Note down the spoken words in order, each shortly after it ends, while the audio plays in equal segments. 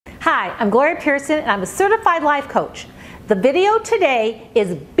Hi, I'm Gloria Pierson and I'm a certified life coach. The video today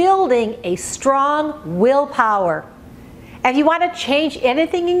is building a strong willpower. If you want to change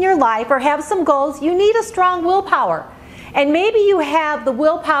anything in your life or have some goals, you need a strong willpower. And maybe you have the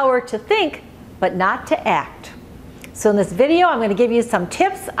willpower to think, but not to act. So in this video, I'm going to give you some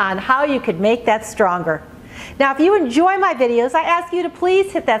tips on how you could make that stronger. Now, if you enjoy my videos, I ask you to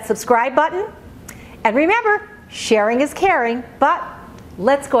please hit that subscribe button. And remember, sharing is caring, but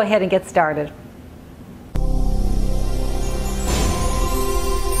let's go ahead and get started.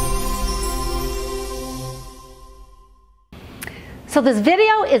 So this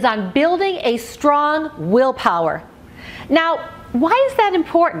video is on building a strong willpower. Now, why is that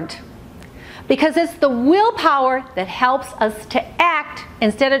important? Because it's the willpower that helps us to act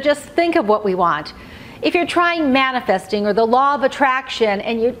instead of just think of what we want. If you're trying manifesting or the law of attraction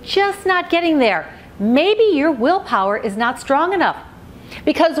and you're just not getting there, maybe your willpower is not strong enough.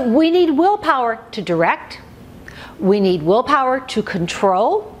 Because we need willpower to direct, we need willpower to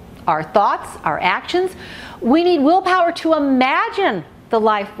control our thoughts, our actions. We need willpower to imagine the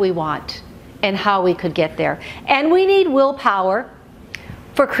life we want and how we could get there. And we need willpower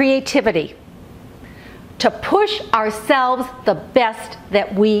for creativity, to push ourselves the best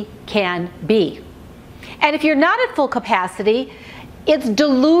that we can be. And if you're not at full capacity, it's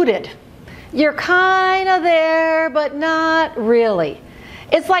diluted. You're kind of there, but not really.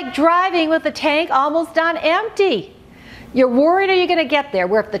 It's like driving with the tank almost on empty. You're worried, are you going to get there?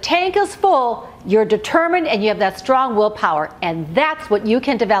 Where if the tank is full, you're determined and you have that strong willpower. And that's what you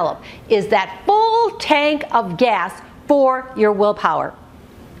can develop, is that full tank of gas for your willpower.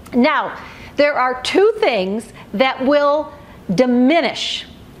 Now, there are two things that will diminish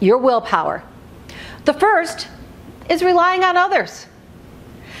your willpower. The first is relying on others.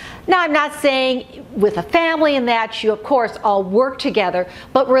 Now, I'm not saying with a family and that you, of course, all work together,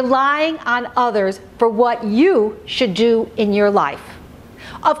 but relying on others for what you should do in your life.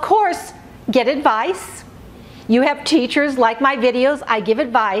 Of course, get advice. You have teachers, like my videos, I give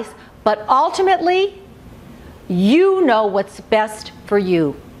advice, but ultimately, you know what's best for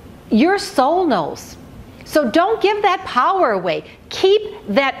you. Your soul knows. So don't give that power away. Keep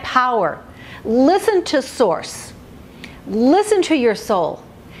that power. Listen to Source. Listen to your soul.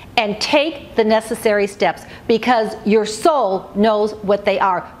 And take the necessary steps because your soul knows what they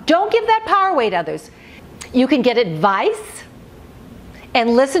are. Don't give that power away to others. You can get advice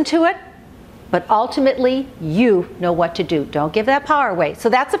and listen to it, but ultimately you know what to do. Don't give that power away. So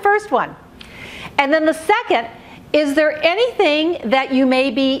that's the first one. And then the second, is there anything that you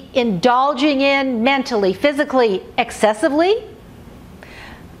may be indulging in mentally, physically, excessively?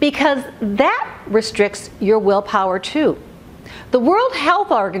 Because that restricts your willpower too. The World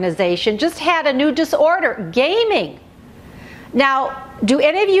Health Organization just had a new disorder, gaming. Now, do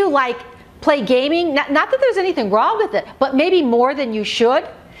any of you play gaming? Not that there's anything wrong with it, but maybe more than you should.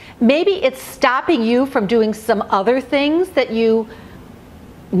 Maybe it's stopping you from doing some other things that you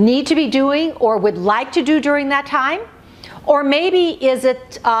need to be doing or would like to do during that time. Or maybe is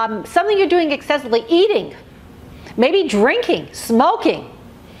it something you're doing excessively, eating, maybe drinking, smoking.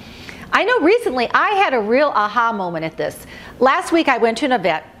 I know recently I had a real aha moment at this. Last week I went to an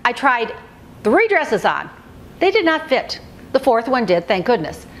event. I tried 3 dresses on. They did not fit. The 4th one did, thank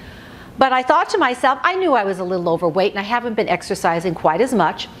goodness. But I thought to myself, I knew I was a little overweight and I haven't been exercising quite as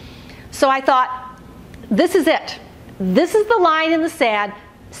much. So I thought, this is it. This is the line in the sand.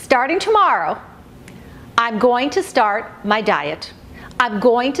 Starting tomorrow, I'm going to start my diet. I'm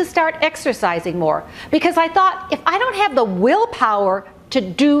going to start exercising more. Because I thought, if I don't have the willpower to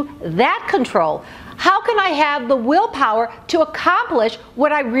do that control, how can I have the willpower to accomplish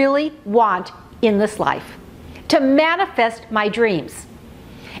what I really want in this life? To manifest my dreams.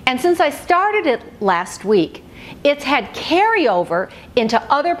 And since I started it last week, it's had carryover into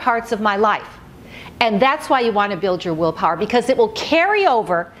other parts of my life. And that's why you want to build your willpower, because it will carry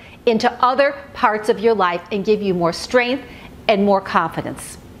over into other parts of your life and give you more strength and more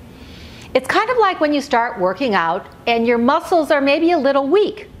confidence. It's kind of like when you start working out and your muscles are maybe a little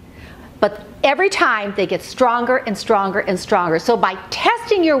weak, but every time they get stronger and stronger and stronger. So by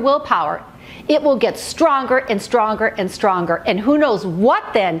testing your willpower, it will get stronger and stronger and stronger, and who knows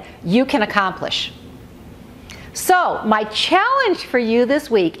what then you can accomplish. So my challenge for you this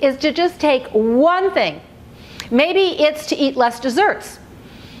week is to just take one thing. Maybe it's to eat less desserts,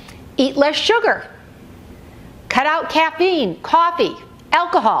 eat less sugar, cut out caffeine, coffee,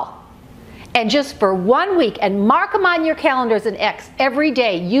 alcohol. And just for 1 week, and mark them on your calendars and X, every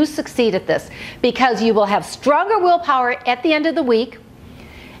day you succeed at this, because you will have stronger willpower at the end of the week.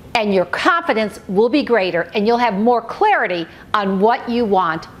 and your confidence will be greater, and you'll have more clarity on what you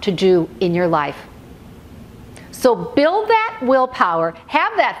want to do in your life. So build that willpower,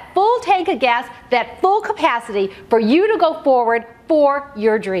 have that full tank of gas, that full capacity for you to go forward for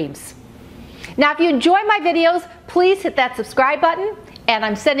your dreams. Now, if you enjoy my videos, please hit that subscribe button, and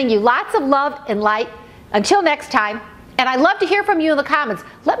I'm sending you lots of love and light. Until next time, and I'd love to hear from you in the comments.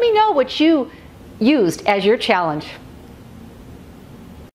 Let me know what you used as your challenge.